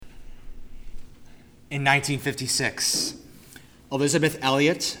In 1956, Elizabeth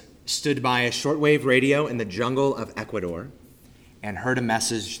Elliot stood by a shortwave radio in the jungle of Ecuador and heard a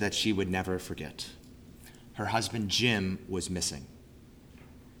message that she would never forget. Her husband, Jim, was missing.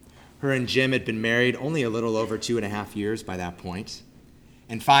 Her and Jim had been married only a little over 2.5 years by that point,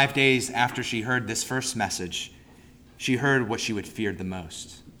 and 5 days after she heard this first message, she heard what she would feared the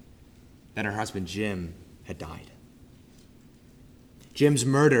most, that her husband, Jim, had died. Jim's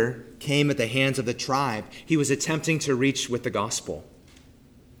murder came at the hands of the tribe he was attempting to reach with the gospel.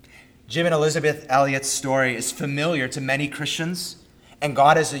 Jim and Elizabeth Elliot's story is familiar to many Christians, and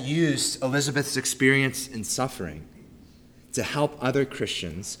God has used Elizabeth's experience in suffering to help other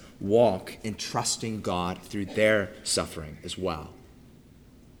Christians walk in trusting God through their suffering as well.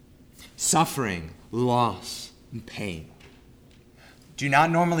 Suffering, loss, and pain do not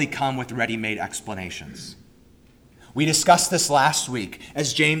normally come with ready-made explanations. We discussed this last week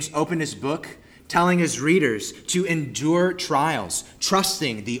as James opened his book, telling his readers to endure trials,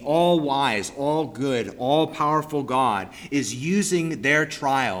 trusting the all-wise, all-good, all-powerful God is using their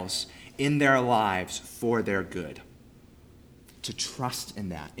trials in their lives for their good. To trust in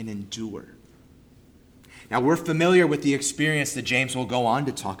that and endure. Now, we're familiar with the experience that James will go on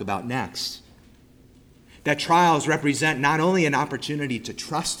to talk about next. That trials represent not only an opportunity to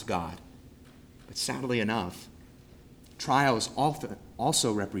trust God, but sadly enough, trials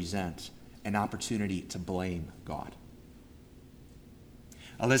also represent an opportunity to blame God.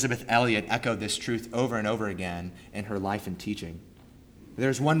 Elizabeth Elliot echoed this truth over and over again in her life and teaching.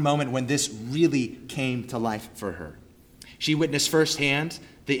 There's one moment when this really came to life for her. She witnessed firsthand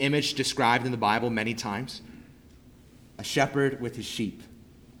the image described in the Bible many times, a shepherd with his sheep.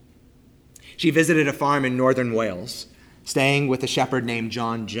 She visited a farm in northern Wales, staying with a shepherd named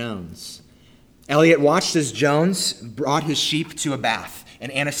John Jones. Elliot watched as Jones brought his sheep to a bath, an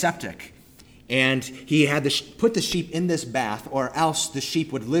antiseptic, and he had to put the sheep in this bath, or else the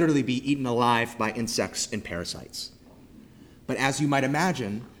sheep would literally be eaten alive by insects and parasites. But as you might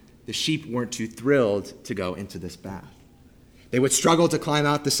imagine, the sheep weren't too thrilled to go into this bath. They would struggle to climb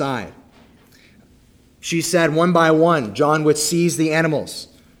out the side. She said one by one, John would seize the animals.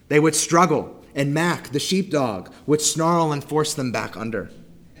 They would struggle, and Mac, the sheepdog, would snarl and force them back under.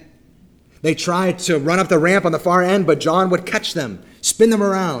 They tried to run up the ramp on the far end, but John would catch them, spin them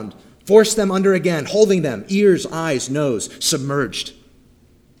around, force them under again, holding them, ears, eyes, nose, submerged.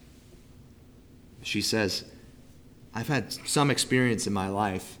 She says, I've had some experience in my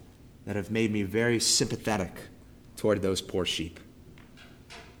life that have made me very sympathetic toward those poor sheep.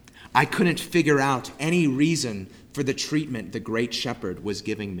 I couldn't figure out any reason for the treatment the great shepherd was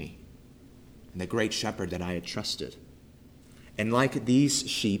giving me, and the great shepherd that I had trusted. And like these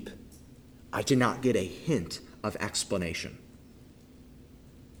sheep, I did not get a hint of explanation.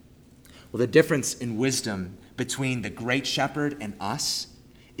 Well, the difference in wisdom between the great shepherd and us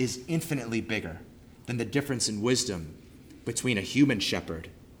is infinitely bigger than the difference in wisdom between a human shepherd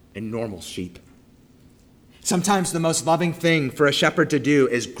and normal sheep. Sometimes the most loving thing for a shepherd to do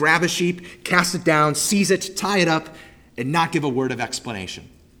is grab a sheep, cast it down, seize it, tie it up, and not give a word of explanation.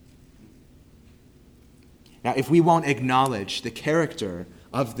 Now, if we won't acknowledge the character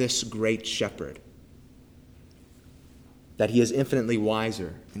of this great shepherd, that he is infinitely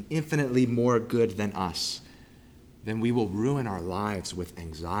wiser and infinitely more good than us, then we will ruin our lives with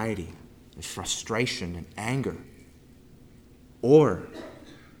anxiety and frustration and anger. Or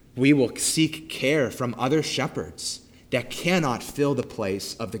we will seek care from other shepherds that cannot fill the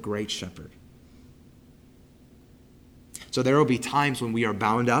place of the great shepherd. So there will be times when we are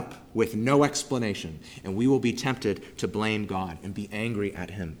bound up with no explanation, and we will be tempted to blame God and be angry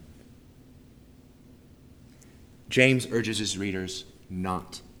at him. James urges his readers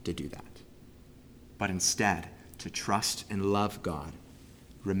not to do that, but instead to trust and love God,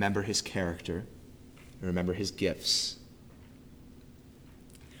 remember his character, and remember his gifts.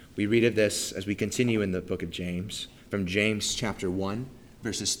 We read of this as we continue in the book of James, from James chapter 1,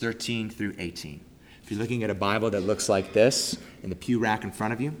 verses 13 through 18. If you're looking at a Bible that looks like this in the pew rack in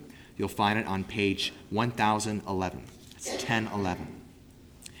front of you, you'll find it on page 1011. It's 1011.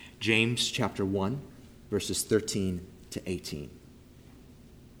 James chapter 1, verses 13 to 18.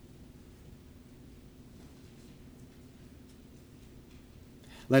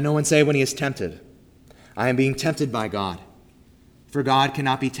 Let no one say when he is tempted, I am being tempted by God. For God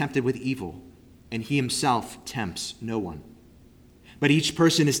cannot be tempted with evil, and he himself tempts no one. But each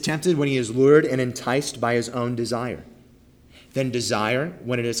person is tempted when he is lured and enticed by his own desire. Then desire,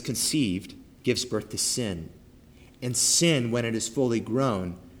 when it is conceived, gives birth to sin. And sin, when it is fully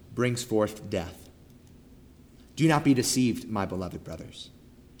grown, brings forth death. Do not be deceived, my beloved brothers.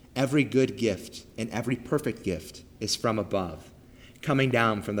 Every good gift and every perfect gift is from above, coming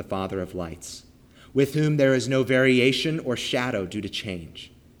down from the Father of lights, with whom there is no variation or shadow due to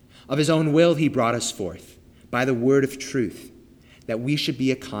change. Of his own will he brought us forth by the word of truth, that we should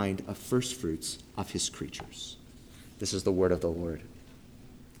be a kind of firstfruits of his creatures. This is the word of the Lord.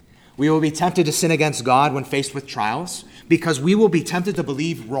 We will be tempted to sin against God when faced with trials because we will be tempted to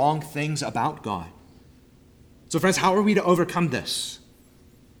believe wrong things about God. So friends, how are we to overcome this?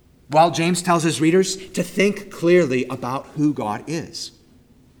 Well, James tells his readers to think clearly about who God is.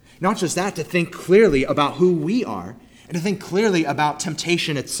 Not just that, to think clearly about who we are, and to think clearly about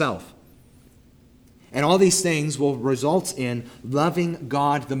temptation itself. And all these things will result in loving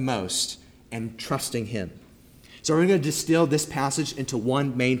God the most and trusting him. So we're going to distill this passage into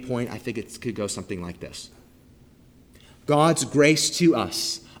one main point. I think it could go something like this. God's grace to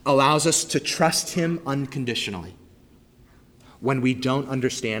us allows us to trust him unconditionally when we don't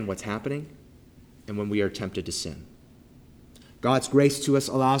understand what's happening and when we are tempted to sin. God's grace to us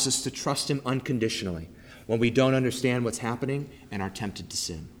allows us to trust him unconditionally when we don't understand what's happening and are tempted to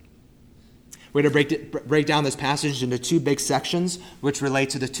sin. We're going to break down this passage into two big sections, which relate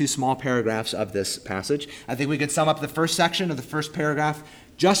to the two small paragraphs of this passage. I think we can sum up the first section of the first paragraph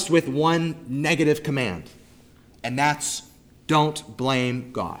just with one negative command, and that's don't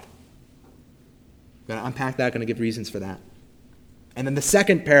blame God. I'm going to unpack that, going to give reasons for that. And then the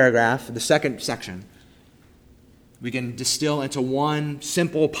second paragraph, the second section, we can distill into one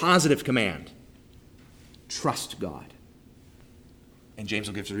simple positive command. Trust God. And James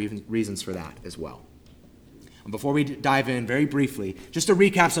will give some reasons for that as well. And before we dive in, very briefly, just to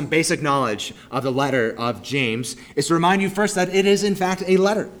recap some basic knowledge of the letter of James, is to remind you first that it is in fact a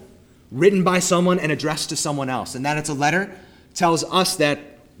letter written by someone and addressed to someone else. And that it's a letter tells us that,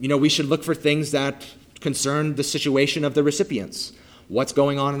 we should look for things that concern the situation of the recipients, what's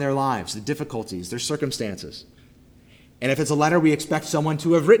going on in their lives, the difficulties, their circumstances. And if it's a letter, we expect someone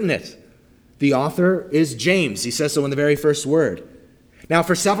to have written it. The author is James. He says so in the very first word. Now,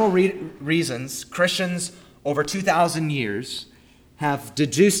 for several reasons, Christians over 2,000 years have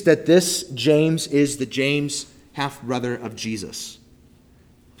deduced that this James is the James, half-brother of Jesus.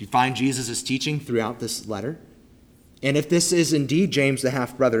 You find Jesus' teaching throughout this letter. And if this is indeed James, the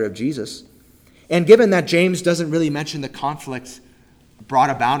half-brother of Jesus, and given that James doesn't really mention the conflict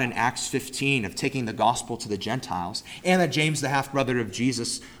brought about in Acts 15 of taking the gospel to the Gentiles, and that James, the half-brother of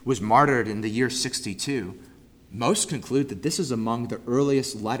Jesus, was martyred in the year 62, most conclude that this is among the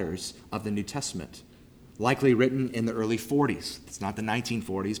earliest letters of the New Testament, likely written in the early 40s. It's not the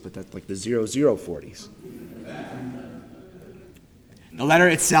 1940s, but that's like the 0040s. The letter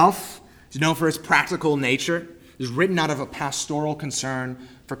itself is known for its practical nature. It is written out of a pastoral concern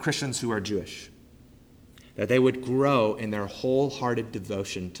for Christians who are Jewish, that they would grow in their wholehearted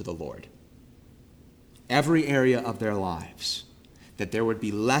devotion to the Lord. Every area of their lives, that there would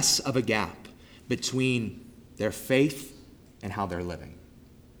be less of a gap between their faith and how they're living,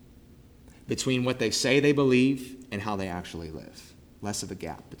 between what they say they believe and how they actually live. Less of a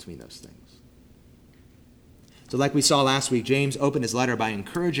gap between those things. So like we saw last week, James opened his letter by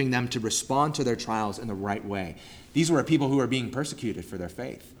encouraging them to respond to their trials in the right way. These were people who were being persecuted for their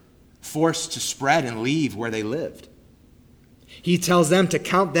faith, forced to spread and leave where they lived. He tells them to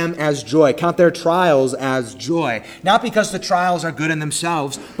count them as joy, count their trials as joy, not because the trials are good in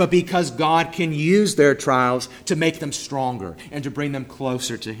themselves, but because God can use their trials to make them stronger and to bring them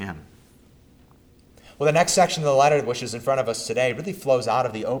closer to him. Well, the next section of the letter, which is in front of us today, really flows out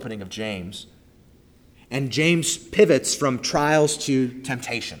of the opening of James. And James pivots from trials to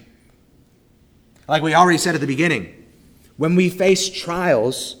temptation. Like we already said at the beginning, when we face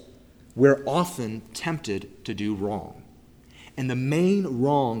trials, we're often tempted to do wrong. And the main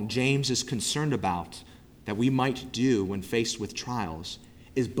wrong James is concerned about that we might do when faced with trials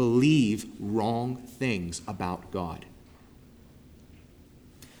is believe wrong things about God.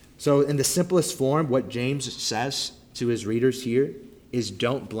 So in the simplest form, what James says to his readers here is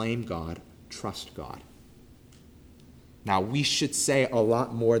don't blame God, trust God. Now, we should say a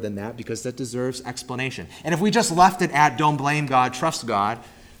lot more than that because that deserves explanation. And if we just left it at don't blame God, trust God,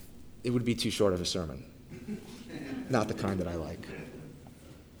 it would be too short of a sermon. Not the kind that I like.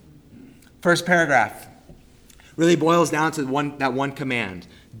 First paragraph really boils down to that one command.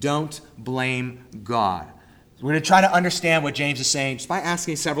 Don't blame God. We're going to try to understand what James is saying just by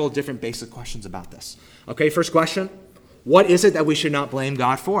asking several different basic questions about this. Okay, first question. What is it that we should not blame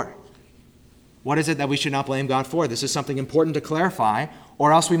God for? What is it that we should not blame God for? This is something important to clarify,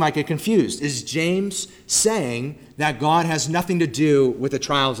 or else we might get confused. Is James saying that God has nothing to do with the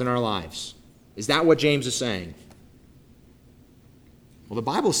trials in our lives? Is that what James is saying? Well, the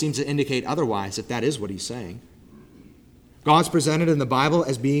Bible seems to indicate otherwise if that is what he's saying. God's presented in the Bible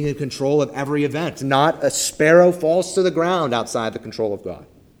as being in control of every event. Not a sparrow falls to the ground outside the control of God.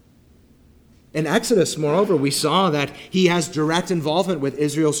 In Exodus, moreover, we saw that he has direct involvement with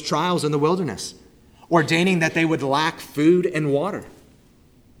Israel's trials in the wilderness, ordaining that they would lack food and water.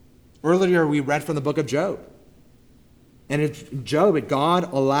 Earlier, we read from the book of Job. And in Job,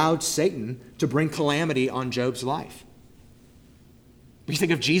 God allowed Satan to bring calamity on Job's life. We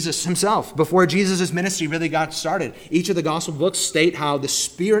think of Jesus himself. Before Jesus' ministry really got started, each of the gospel books state how the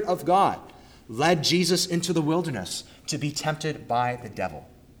Spirit of God led Jesus into the wilderness to be tempted by the devil.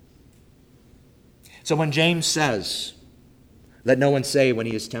 So when James says, "Let no one say when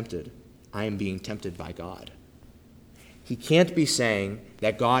he is tempted, I am being tempted by God," he can't be saying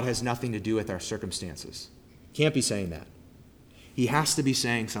that God has nothing to do with our circumstances. He can't be saying that. He has to be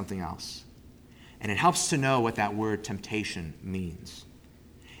saying something else. And it helps to know what that word temptation means.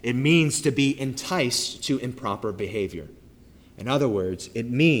 It means to be enticed to improper behavior. In other words, it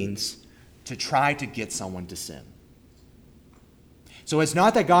means to try to get someone to sin. So it's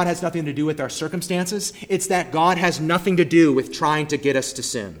not that God has nothing to do with our circumstances. It's that God has nothing to do with trying to get us to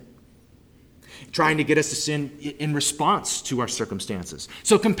sin. Trying to get us to sin in response to our circumstances.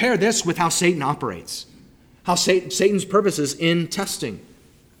 So compare this with how Satan operates. How Satan's purposes in testing.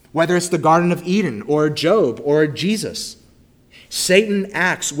 Whether it's the Garden of Eden or Job or Jesus. Satan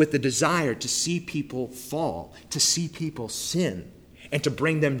acts with the desire to see people fall, to see people sin, and to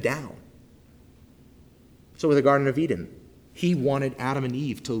bring them down. So with the Garden of Eden, he wanted Adam and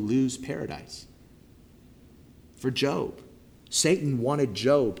Eve to lose paradise. For Job, Satan wanted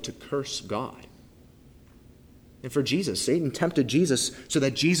Job to curse God. And for Jesus, Satan tempted Jesus so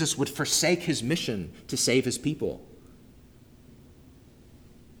that Jesus would forsake his mission to save his people.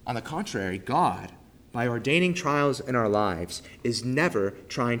 On the contrary, God, by ordaining trials in our lives, is never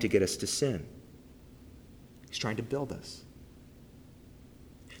trying to get us to sin. He's trying to build us.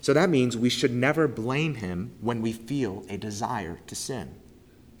 So that means we should never blame him when we feel a desire to sin.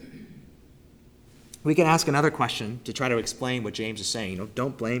 We can ask another question to try to explain what James is saying.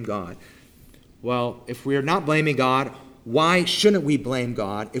 Don't blame God. Well, if we're not blaming God, why shouldn't we blame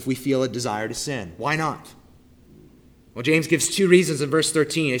God if we feel a desire to sin? Why not? Well, James gives two reasons in verse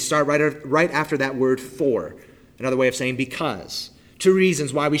 13. They start right after that word for. Another way of saying because. Two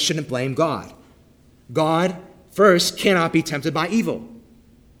reasons why we shouldn't blame God. God, first, cannot be tempted by evil.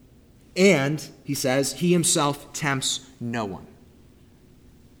 And, he says, he himself tempts no one.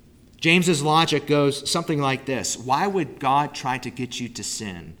 James's logic goes something like this. Why would God try to get you to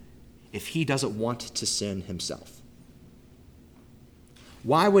sin if he doesn't want to sin himself?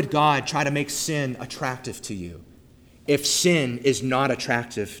 Why would God try to make sin attractive to you if sin is not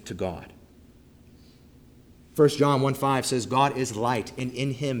attractive to God? 1 John 1:5 says, God is light, and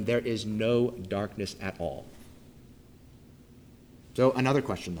in him there is no darkness at all. So another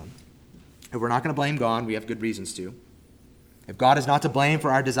question then. If we're not going to blame God, we have good reasons to. If God is not to blame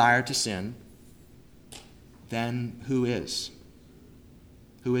for our desire to sin, then who is?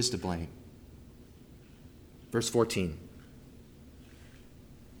 Who is to blame? Verse 14.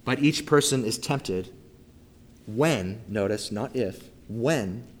 But each person is tempted when, notice, not if,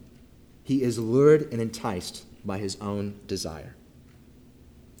 when he is lured and enticed by his own desire.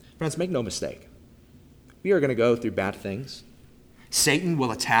 Friends, make no mistake. We are going to go through bad things. Satan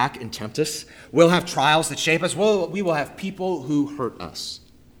will attack and tempt us. We'll have trials that shape us. We will have people who hurt us.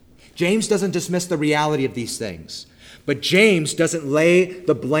 James doesn't dismiss the reality of these things. But James doesn't lay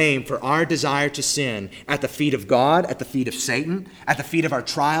the blame for our desire to sin at the feet of God, at the feet of Satan, at the feet of our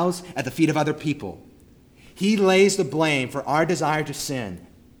trials, at the feet of other people. He lays the blame for our desire to sin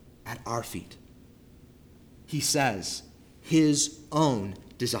at our feet. He says, his own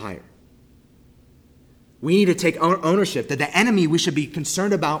desire. We need to take ownership that the enemy we should be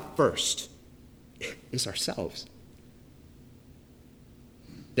concerned about first is ourselves.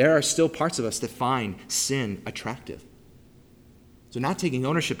 There are still parts of us that find sin attractive. So not taking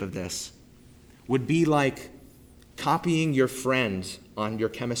ownership of this would be like copying your friend on your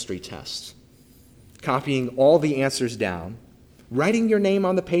chemistry test, copying all the answers down, writing your name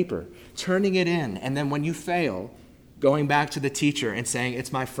on the paper, turning it in, and then when you fail, going back to the teacher and saying,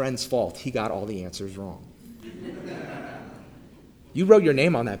 it's my friend's fault. He got all the answers wrong. You wrote your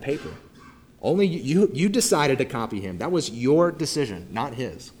name on that paper. Only you decided to copy him. That was your decision, not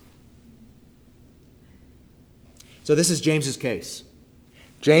his. So this is James's case.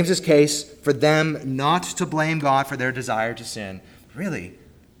 James's case for them not to blame God for their desire to sin, really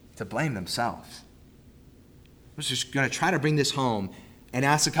to blame themselves. I'm just going to try to bring this home and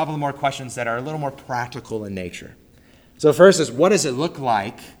ask a couple of more questions that are a little more practical in nature. So first is, what does it look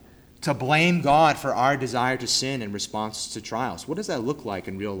like to blame God for our desire to sin in response to trials? What does that look like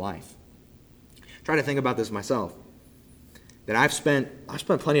in real life? Try to think about this myself. That I've spent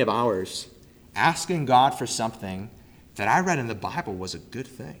plenty of hours asking God for something that I read in the Bible was a good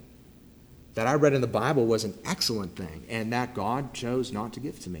thing, that I read in the Bible was an excellent thing, and that God chose not to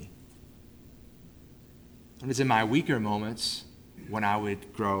give to me. And it's in my weaker moments when I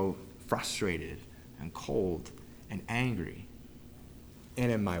would grow frustrated and cold and angry.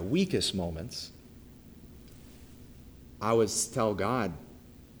 And in my weakest moments, I would tell God,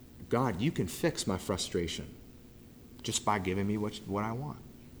 God, you can fix my frustration just by giving me what I want.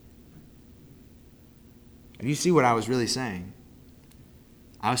 And you see what I was really saying?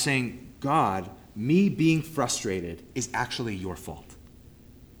 I was saying, God, me being frustrated is actually your fault.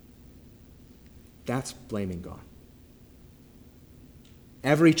 That's blaming God.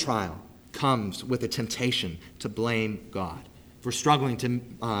 Every trial comes with a temptation to blame God. If we're struggling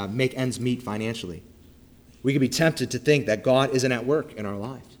to make ends meet financially, we could be tempted to think that God isn't at work in our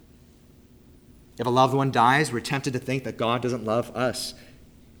lives. If a loved one dies, we're tempted to think that God doesn't love us.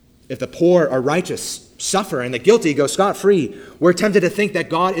 If the poor or righteous suffer and the guilty go scot-free, we're tempted to think that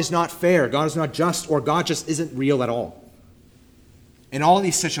God is not fair, God is not just, or God just isn't real at all. In all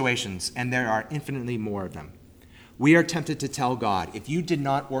these situations, and there are infinitely more of them, we are tempted to tell God, if you did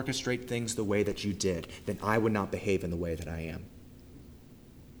not orchestrate things the way that you did, then I would not behave in the way that I am.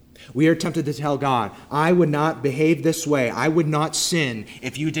 We are tempted to tell God, I would not behave this way, I would not sin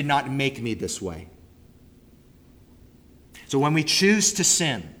if you did not make me this way. So when we choose to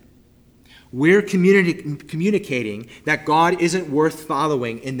sin, we're communicating that God isn't worth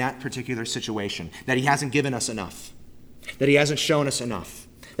following in that particular situation, that he hasn't given us enough, that he hasn't shown us enough,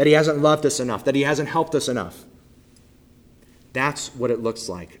 that he hasn't loved us enough, that he hasn't helped us enough. That's what it looks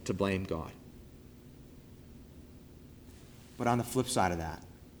like to blame God. But on the flip side of that,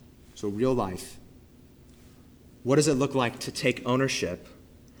 so real life, what does it look like to take ownership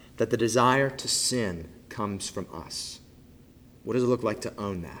that the desire to sin comes from us? What does it look like to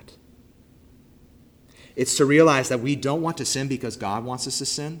own that? It's to realize that we don't want to sin because God wants us to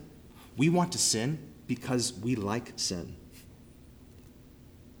sin. We want to sin because we like sin.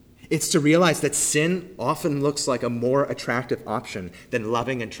 It's to realize that sin often looks like a more attractive option than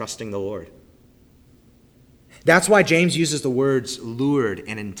loving and trusting the Lord. That's why James uses the words lured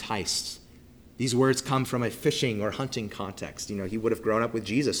and enticed. These words come from a fishing or hunting context. He would have grown up with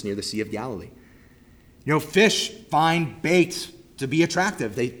Jesus near the Sea of Galilee. Fish find bait to be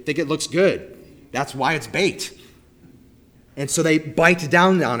attractive. They think it looks good. That's why it's bait. And so they bite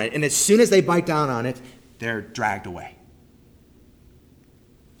down on it. And as soon as they bite down on it, they're dragged away.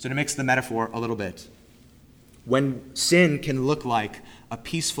 So to mix the metaphor a little bit, when sin can look like a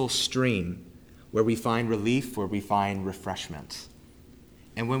peaceful stream where we find relief, where we find refreshment.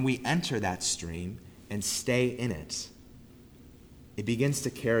 And when we enter that stream and stay in it, it begins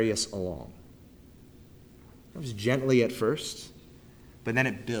to carry us along. It comes gently at first, but then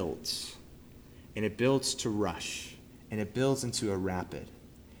it builds. And it builds to rush. And it builds into a rapid.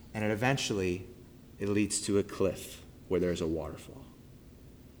 And eventually, it leads to a cliff where there's a waterfall.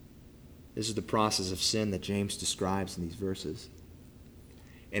 This is the process of sin that James describes in these verses.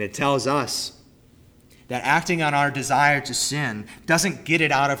 And it tells us that acting on our desire to sin doesn't get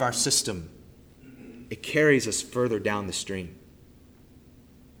it out of our system. It carries us further down the stream.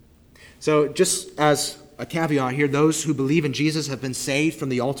 So just as a caveat here, those who believe in Jesus have been saved from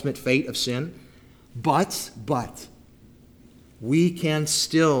the ultimate fate of sin, but we can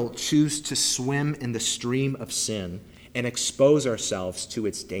still choose to swim in the stream of sin and expose ourselves to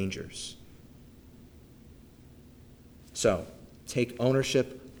its dangers. So, take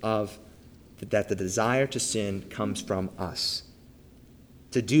ownership of that the desire to sin comes from us.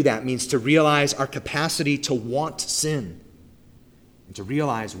 To do that means to realize our capacity to want sin and to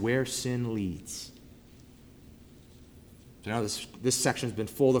realize where sin leads. So now this section has been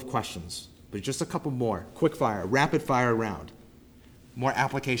full of questions, but just a couple more. Quick fire, rapid fire round. More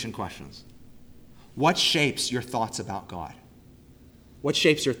application questions. What shapes your thoughts about God? What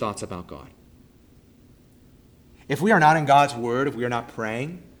shapes your thoughts about God? If we are not in God's word, if we are not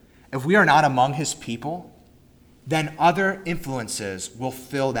praying, if we are not among his people, then other influences will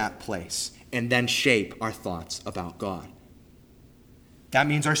fill that place and then shape our thoughts about God. That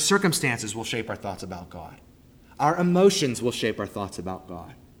means our circumstances will shape our thoughts about God. Our emotions will shape our thoughts about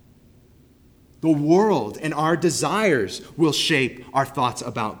God. The world and our desires will shape our thoughts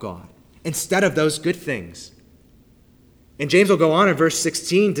about God instead of those good things. And James will go on in verse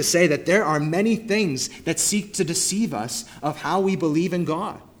 16 to say that there are many things that seek to deceive us of how we believe in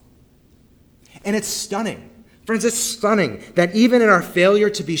God. And it's stunning. Friends, it's stunning that even in our failure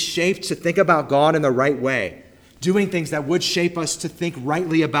to be shaped to think about God in the right way, doing things that would shape us to think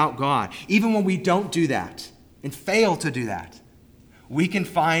rightly about God, even when we don't do that and fail to do that, we can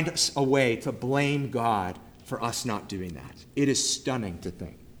find a way to blame God for us not doing that. It is stunning to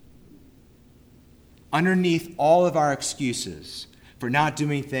think. Underneath all of our excuses for not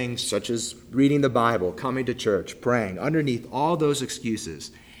doing things such as reading the Bible, coming to church, praying, underneath all those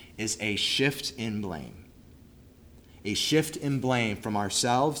excuses is a shift in blame. A shift in blame from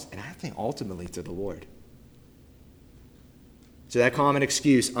ourselves and I think ultimately to the Lord. So that common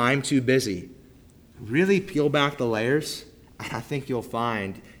excuse, I'm too busy, really peel back the layers, and I think you'll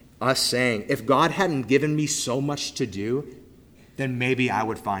find us saying, if God hadn't given me so much to do, then maybe I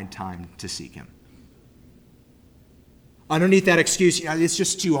would find time to seek him. Underneath that excuse, it's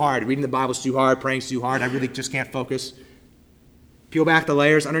just too hard. Reading the Bible's too hard, praying's too hard, I really just can't focus. Peel back the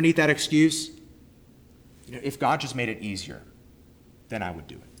layers. Underneath that excuse, if God just made it easier, then I would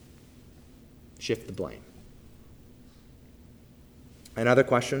do it. Shift the blame. Another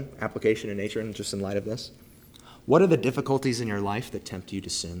question, application in nature, and just in light of this. What are the difficulties in your life that tempt you to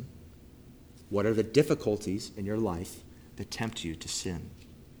sin? What are the difficulties in your life that tempt you to sin?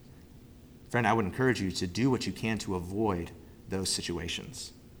 Friend, I would encourage you to do what you can to avoid those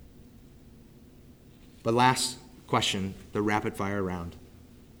situations. But last question, the rapid fire round.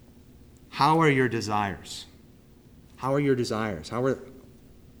 How are your desires? How are your desires?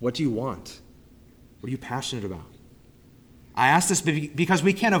 What do you want? What are you passionate about? I ask this because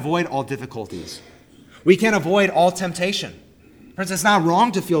we can't avoid all difficulties. We can't avoid all temptation. Friends, it's not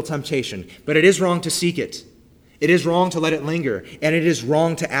wrong to feel temptation, but it is wrong to seek it. It is wrong to let it linger, and it is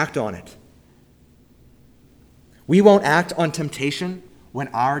wrong to act on it. We won't act on temptation when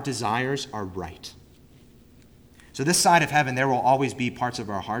our desires are right. So this side of heaven, there will always be parts of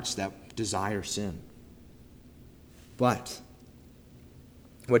our hearts that desire sin. But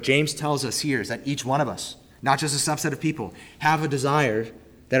what James tells us here is that each one of us, not just a subset of people, have a desire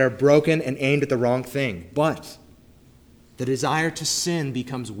that are broken and aimed at the wrong thing. But the desire to sin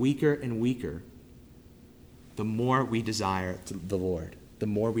becomes weaker and weaker the more we desire the Lord, the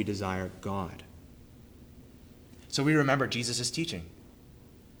more we desire God. So we remember Jesus' teaching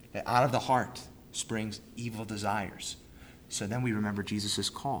that out of the heart springs evil desires. So then we remember Jesus'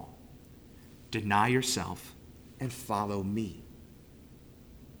 call. Deny yourself and follow me.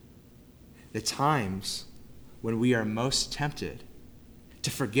 The times when we are most tempted to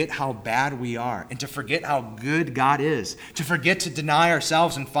forget how bad we are and to forget how good God is, to forget to deny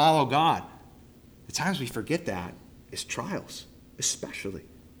ourselves and follow God, the times we forget that is trials, especially.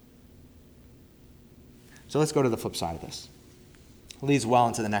 So let's go to the flip side of this. It leads well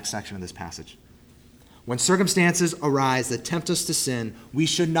into the next section of this passage. When circumstances arise that tempt us to sin, we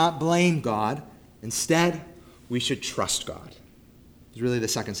should not blame God. Instead, we should trust God. It's really the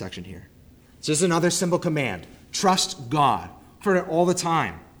second section here. It's just another simple command. Trust God. For it all the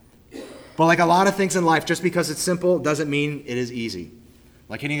time. But like a lot of things in life, just because it's simple doesn't mean it is easy.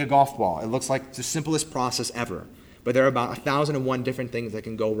 Like hitting a golf ball. It looks like the simplest process ever. But there are about 1,001 different things that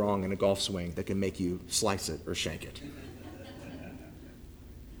can go wrong in a golf swing that can make you slice it or shank it.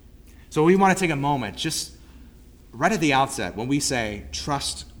 So we want to take a moment, just right at the outset, when we say,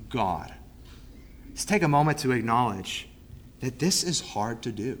 trust God. Let's take a moment to acknowledge that this is hard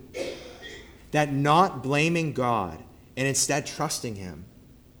to do. That not blaming God and instead trusting him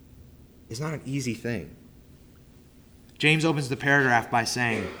is not an easy thing. James opens the paragraph by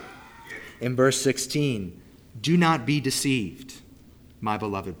saying, in verse 16, do not be deceived, my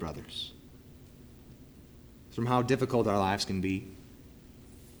beloved brothers. From how difficult our lives can be,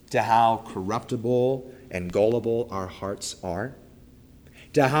 to how corruptible and gullible our hearts are,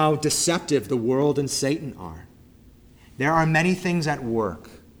 to how deceptive the world and Satan are. There are many things at work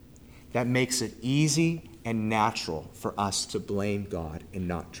that makes it easy and natural for us to blame God and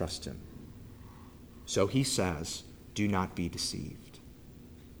not trust him. So he says, do not be deceived.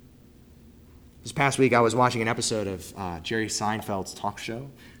 This past week, I was watching an episode of Jerry Seinfeld's talk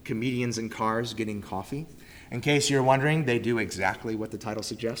show, Comedians in Cars Getting Coffee. In case you're wondering, they do exactly what the title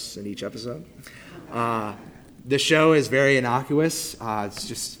suggests in each episode. The show is very innocuous. It's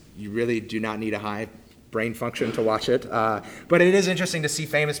just, you really do not need a high brain function to watch it. But it is interesting to see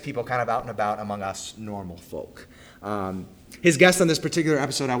famous people kind of out and about among us normal folk. His guest on this particular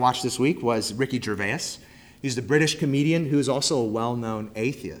episode I watched this week was Ricky Gervais. He's the British comedian who is also a well-known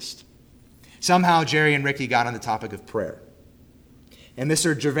atheist. Somehow Jerry and Ricky got on the topic of prayer. And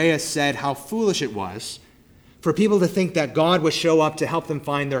Mr. Gervais said how foolish it was for people to think that God would show up to help them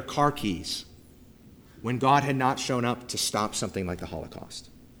find their car keys when God had not shown up to stop something like the Holocaust.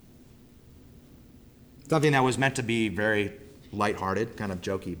 Something that was meant to be very lighthearted, kind of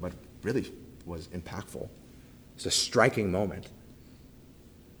jokey, but really was impactful. It's a striking moment.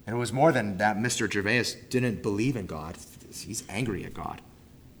 And it was more than that Mr. Gervais didn't believe in God. He's angry at God.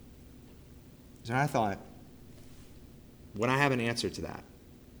 So I thought, would I have an answer to that?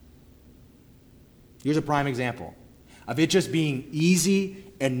 Here's a prime example of it just being easy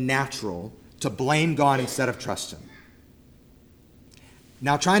and natural to blame God instead of trust him.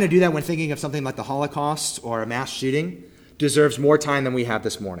 Now, trying to do that when thinking of something like the Holocaust or a mass shooting deserves more time than we have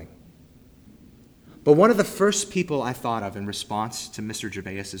this morning. But one of the first people I thought of in response to Mr.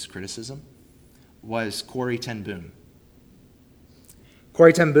 Gervais's criticism was Corrie ten Boom.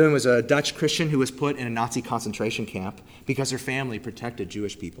 Corrie ten Boom was a Dutch Christian who was put in a Nazi concentration camp because her family protected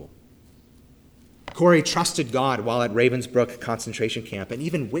Jewish people. Corrie trusted God while at Ravensbrück concentration camp and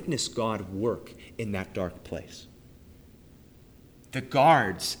even witnessed God work in that dark place. The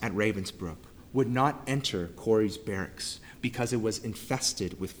guards at Ravensbrück would not enter Corrie's barracks because it was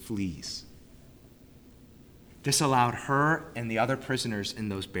infested with fleas. This allowed her and the other prisoners in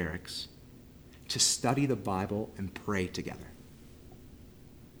those barracks to study the Bible and pray together.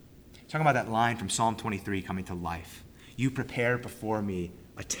 Talking about that line from Psalm 23 coming to life. You prepare before me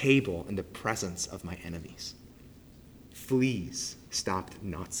a table in the presence of my enemies. Fleas stopped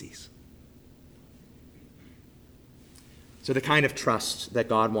Nazis. So the kind of trust that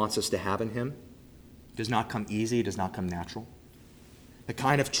God wants us to have in him does not come easy, does not come natural. The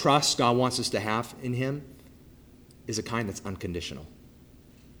kind of trust God wants us to have in him is a kind that's unconditional.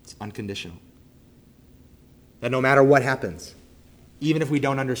 It's unconditional. That no matter what happens, even if we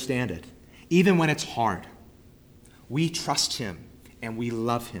don't understand it, even when it's hard, we trust him and we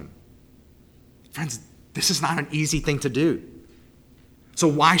love him. Friends, this is not an easy thing to do. So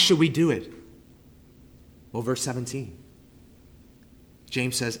why should we do it? Well, verse 17.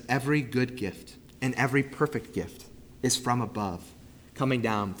 James says, every good gift and every perfect gift is from above, coming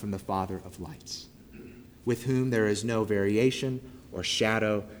down from the Father of lights, with whom there is no variation or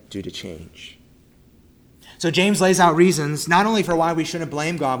shadow due to change. So James lays out reasons not only for why we shouldn't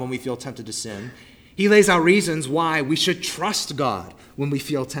blame God when we feel tempted to sin, he lays out reasons why we should trust God when we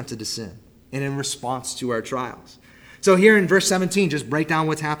feel tempted to sin and in response to our trials. So here in verse 17, just break down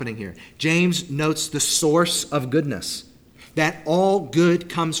what's happening here. James notes the source of goodness, that all good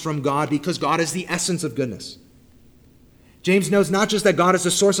comes from God because God is the essence of goodness. James notes not just that God is the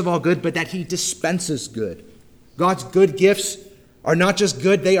source of all good, but that he dispenses good. God's good gifts are not just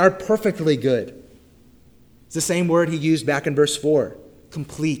good, they are perfectly good. It's the same word he used back in verse 4,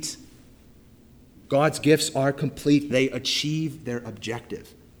 complete. God's gifts are complete. They achieve their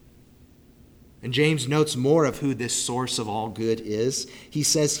objective. And James notes more of who this source of all good is. He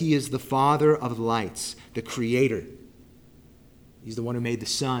says he is the Father of lights, the Creator. He's the one who made the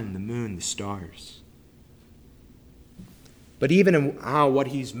sun, the moon, the stars. But even in how what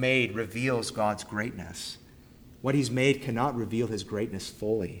he's made reveals God's greatness, what he's made cannot reveal his greatness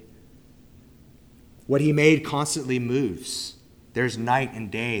fully. What he made constantly moves. There's night and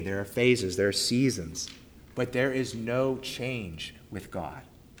day, there are phases, there are seasons, but there is no change with God.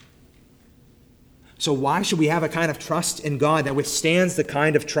 So why should we have a kind of trust in God that withstands the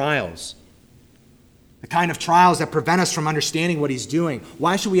kind of trials? The kind of trials that prevent us from understanding what he's doing.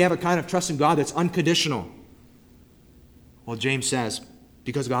 Why should we have a kind of trust in God that's unconditional? Well, James says,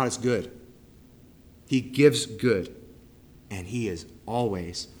 because God is good. He gives good, and he is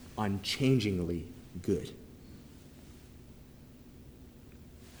always unchangingly good.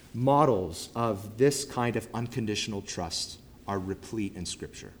 Models of this kind of unconditional trust are replete in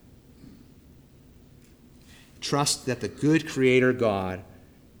Scripture. Trust that the good Creator God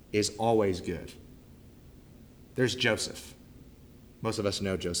is always good. There's Joseph. Most of us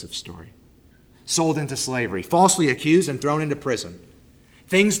know Joseph's story. Sold into slavery, falsely accused and thrown into prison.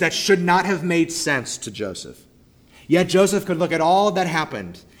 Things that should not have made sense to Joseph. Yet Joseph could look at all that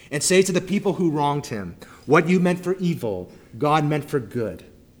happened and say to the people who wronged him, what you meant for evil, God meant for good,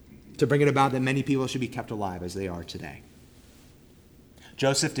 to bring it about that many people should be kept alive as they are today.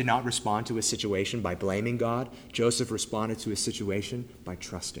 Joseph did not respond to his situation by blaming God. Joseph responded to his situation by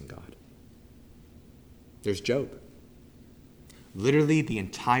trusting God. There's Job. Literally, the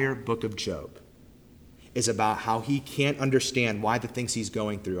entire book of Job is about how he can't understand why the things he's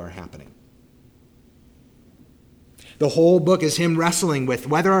going through are happening. The whole book is him wrestling with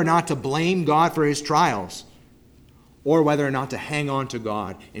whether or not to blame God for his trials or whether or not to hang on to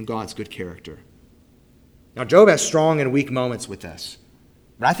God and God's good character. Now, Job has strong and weak moments with this.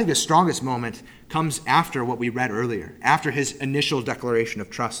 But I think his strongest moment comes after what we read earlier, after his initial declaration of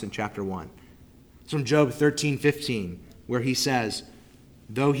trust in chapter 1. It's from Job 13:15, where he says,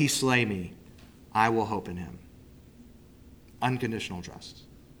 though he slay me, I will hope in him. Unconditional trust.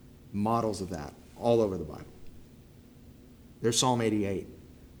 Models of that all over the Bible. There's Psalm 88.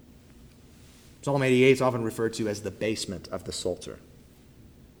 Psalm 88 is often referred to as the basement of the Psalter.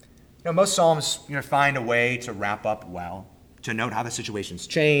 Most psalms find a way to wrap up well, to note how the situation's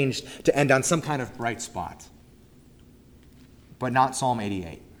changed, to end on some kind of bright spot. But not Psalm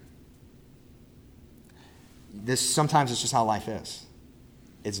 88. Sometimes it's just how life is.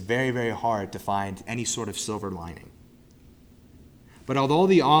 It's very, very hard to find any sort of silver lining. But although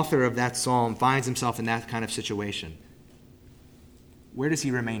the author of that psalm finds himself in that kind of situation, where does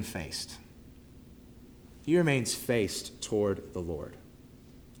he remain faced? He remains faced toward the Lord,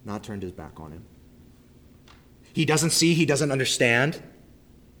 not turned his back on him. He doesn't see, he doesn't understand,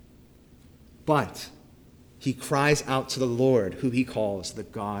 but he cries out to the Lord, who he calls the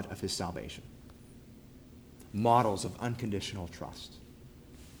God of his salvation. Models of unconditional trust.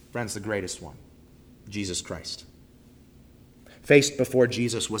 Friends, the greatest one, Jesus Christ. Faced before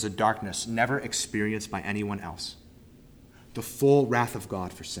Jesus was a darkness never experienced by anyone else. The full wrath of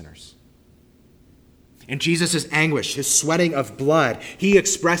God for sinners. In Jesus' anguish, his sweating of blood, he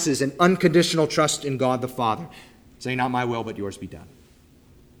expresses an unconditional trust in God the Father, saying, not my will, but yours be done.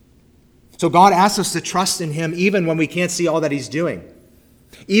 So God asks us to trust in him even when we can't see all that he's doing,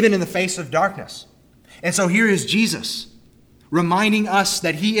 even in the face of darkness. And so here is Jesus, reminding us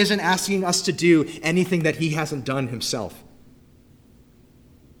that he isn't asking us to do anything that he hasn't done himself.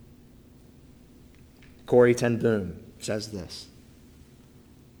 Corrie ten Boom says this: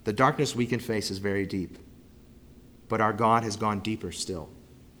 the darkness we can face is very deep, but our God has gone deeper still.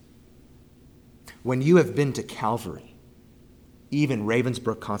 When you have been to Calvary, even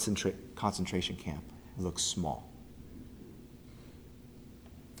Ravensbrück concentration camp looks small.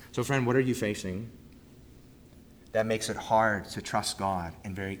 So friend, what are you facing that makes it hard to trust God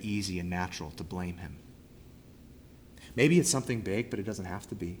and very easy and natural to blame him? Maybe it's something big, but it doesn't have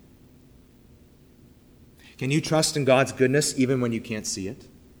to be. Can you trust in God's goodness even when you can't see it?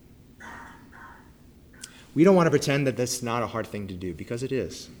 We don't want to pretend that that's not a hard thing to do, because it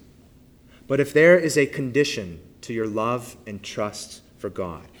is. But if there is a condition to your love and trust for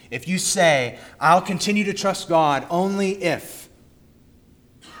God, if you say, I'll continue to trust God only if,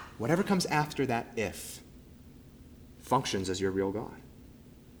 whatever comes after that if functions as your real God.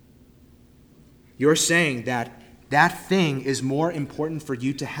 You're saying that that thing is more important for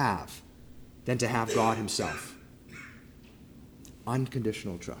you to have than to have God himself.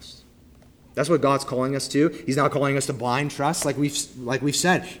 Unconditional trust. That's what God's calling us to. He's not calling us to blind trust, like we've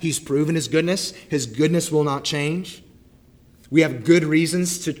said. He's proven his goodness. His goodness will not change. We have good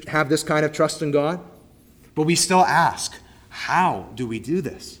reasons to have this kind of trust in God. But we still ask, how do we do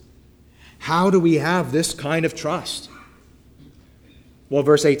this? How do we have this kind of trust? Well,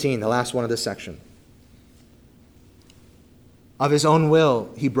 verse 18, the last one of this section. Of his own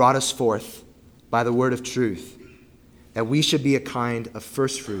will, he brought us forth by the word of truth, that we should be a kind of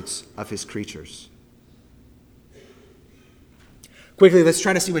firstfruits of his creatures. Quickly, let's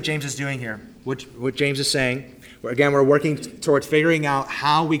try to see what James is doing here, what James is saying. Again, we're working towards figuring out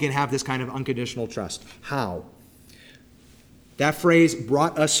how we can have this kind of unconditional trust. How? That phrase,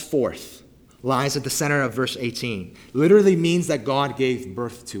 brought us forth, lies at the center of verse 18. Literally means that God gave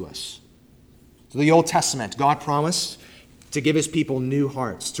birth to us. So the Old Testament, God promised to give his people new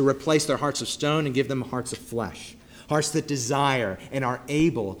hearts, to replace their hearts of stone and give them hearts of flesh. Hearts that desire and are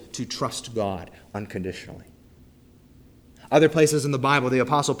able to trust God unconditionally. Other places in the Bible, the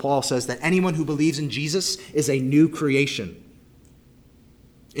Apostle Paul says that anyone who believes in Jesus is a new creation.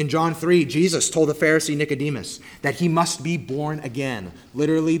 In John 3, Jesus told the Pharisee Nicodemus that he must be born again,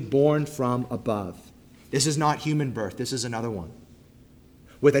 literally born from above. This is not human birth, this is another one.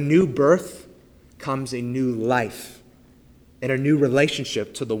 With a new birth comes a new life and a new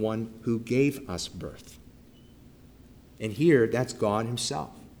relationship to the one who gave us birth. And here, that's God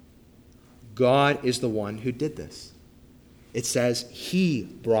himself. God is the one who did this. It says he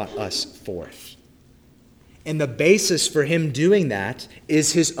brought us forth. And the basis for him doing that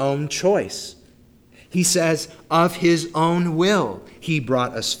is his own choice. He says, of his own will, he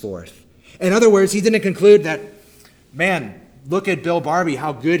brought us forth. In other words, he didn't conclude that, man, look at Bill Barbie,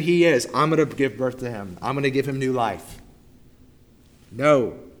 how good he is. I'm going to give birth to him. I'm going to give him new life.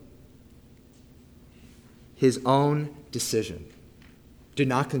 No. His own decision. Did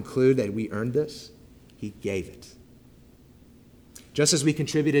not conclude that we earned this. He gave it. Just as we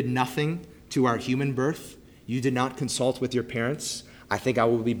contributed nothing to our human birth, you did not consult with your parents, I think I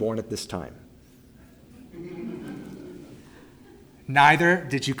will be born at this time. Neither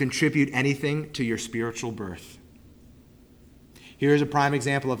did you contribute anything to your spiritual birth. Here's a prime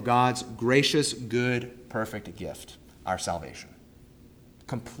example of God's gracious, good, perfect gift, our salvation.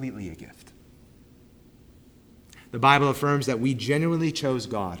 Completely a gift. The Bible affirms that we genuinely chose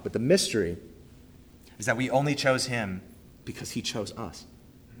God, but the mystery is that we only chose him because he chose us.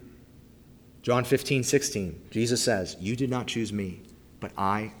 John 15:16, Jesus says, "You did not choose me, but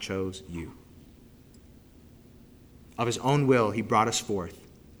I chose you." Of his own will, he brought us forth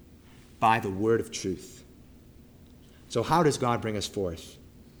by the word of truth. So how does God bring us forth?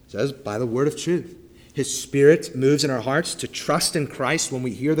 It says, by the word of truth. His Spirit moves in our hearts to trust in Christ when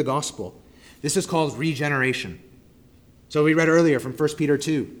we hear the gospel. This is called regeneration. So we read earlier from 1 Peter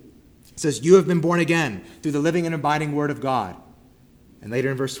 2. It says, "You have been born again through the living and abiding word of God." And later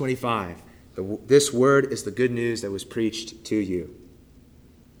in verse 25, this word is the good news that was preached to you.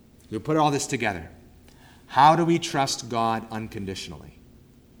 You put all this together. How do we trust God unconditionally?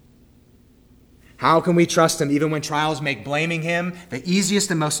 How can we trust him even when trials make blaming him the easiest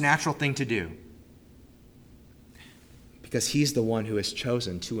and most natural thing to do? Because he's the one who has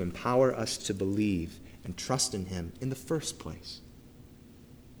chosen to empower us to believe and trust in him in the first place.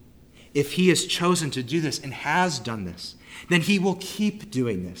 If he has chosen to do this and has done this, then he will keep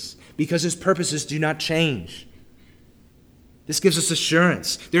doing this because his purposes do not change. This gives us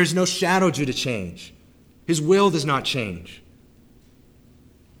assurance. There is no shadow due to change. His will does not change.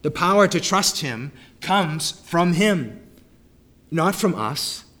 The power to trust him comes from him, not from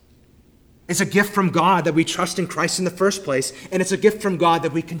us. It's a gift from God that we trust in Christ in the first place, and it's a gift from God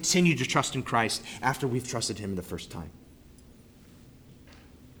that we continue to trust in Christ after we've trusted him the first time.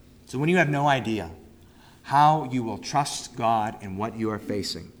 So when you have no idea how you will trust God in what you are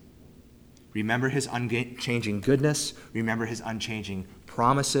facing, remember his unchanging goodness, remember his unchanging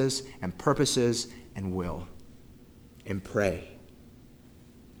promises and purposes and will, and pray.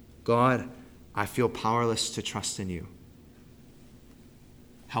 God, I feel powerless to trust in you.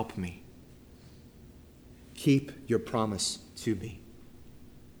 Help me. Keep your promise to me.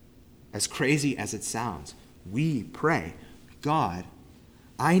 As crazy as it sounds, we pray, God,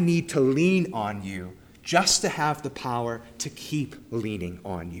 I need to lean on you just to have the power to keep leaning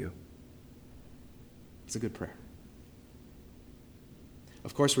on you. It's a good prayer.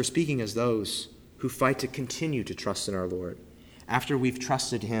 Of course, we're speaking as those who fight to continue to trust in our Lord after we've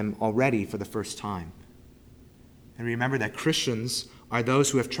trusted him already for the first time. And remember that Christians are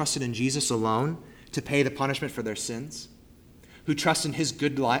those who have trusted in Jesus alone to pay the punishment for their sins, who trust in his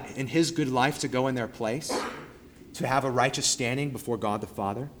good life to go in their place, to have a righteous standing before God the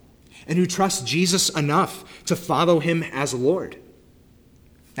Father, and who trust Jesus enough to follow him as Lord.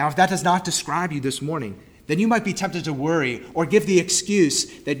 Now, if that does not describe you this morning, then you might be tempted to worry or give the excuse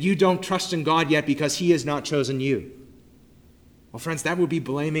that you don't trust in God yet because he has not chosen you. Well, friends, that would be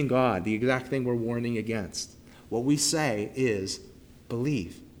blaming God, the exact thing we're warning against. What we say is,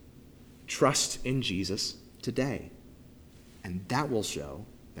 believe. Trust in Jesus today. And that will show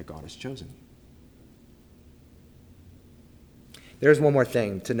that God has chosen you. There's one more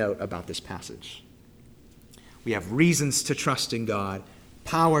thing to note about this passage. We have reasons to trust in God,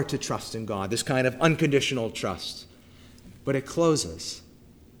 power to trust in God, this kind of unconditional trust. But it closes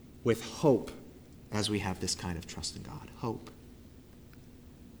with hope as we have this kind of trust in God. Hope.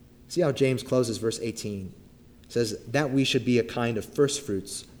 See how James closes verse 18. It says that we should be a kind of first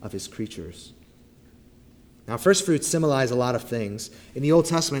fruits of his creatures. Now, first fruits symbolize a lot of things. In the Old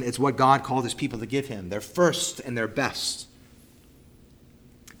Testament, it's what God called his people to give him, their first and their best.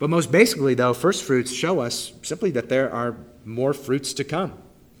 But most basically, though, first fruits show us simply that there are more fruits to come.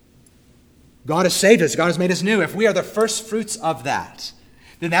 God has saved us. God has made us new. If we are the first fruits of that,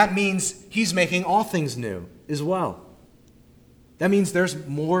 then that means he's making all things new as well. That means there's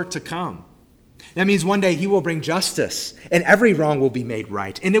more to come. That means one day he will bring justice and every wrong will be made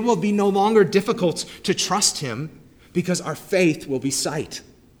right. And it will be no longer difficult to trust him because our faith will be sight.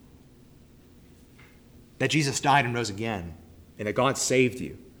 That Jesus died and rose again and that God saved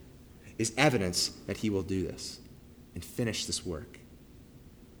you is evidence that he will do this and finish this work.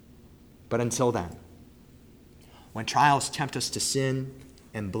 But until then, when trials tempt us to sin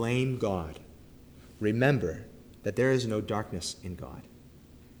and blame God, remember that there is no darkness in God,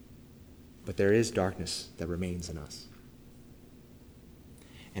 but there is darkness that remains in us.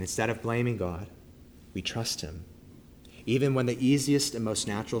 And instead of blaming God, we trust him, even when the easiest and most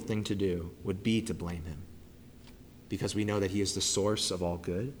natural thing to do would be to blame him, because we know that he is the source of all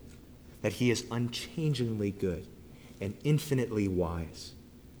good, that he is unchangingly good and infinitely wise,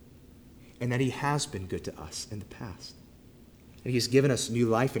 and that he has been good to us in the past. And he has given us new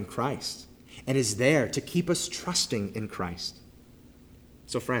life in Christ and is there to keep us trusting in Christ.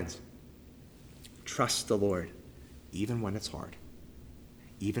 So friends, trust the Lord even when it's hard.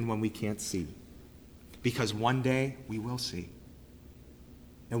 even when we can't see. Because one day we will see.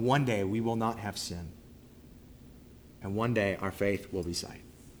 And one day we will not have sin. And one day our faith will be sight.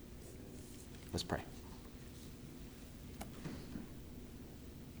 Let's pray.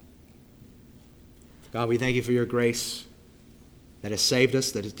 God, we thank you for your grace that has saved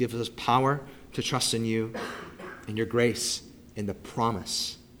us, that has given us power to trust in you, and your grace in the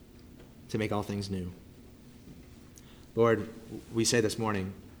promise to make all things new. Lord, we say this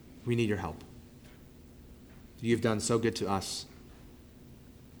morning, we need your help. You've done so good to us.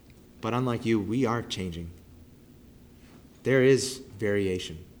 But unlike you, we are changing. There is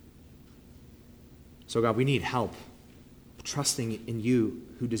variation. So God, we need help trusting in you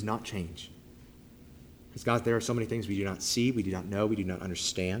who does not change. Because God, there are so many things we do not see, we do not know, we do not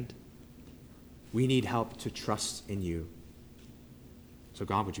understand. We need help to trust in you. So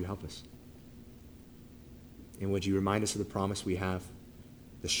God, would you help us? And would you remind us of the promise we have,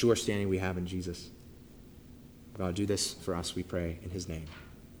 the sure standing we have in Jesus? God, do this for us, we pray, in his name.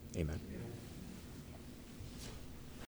 Amen.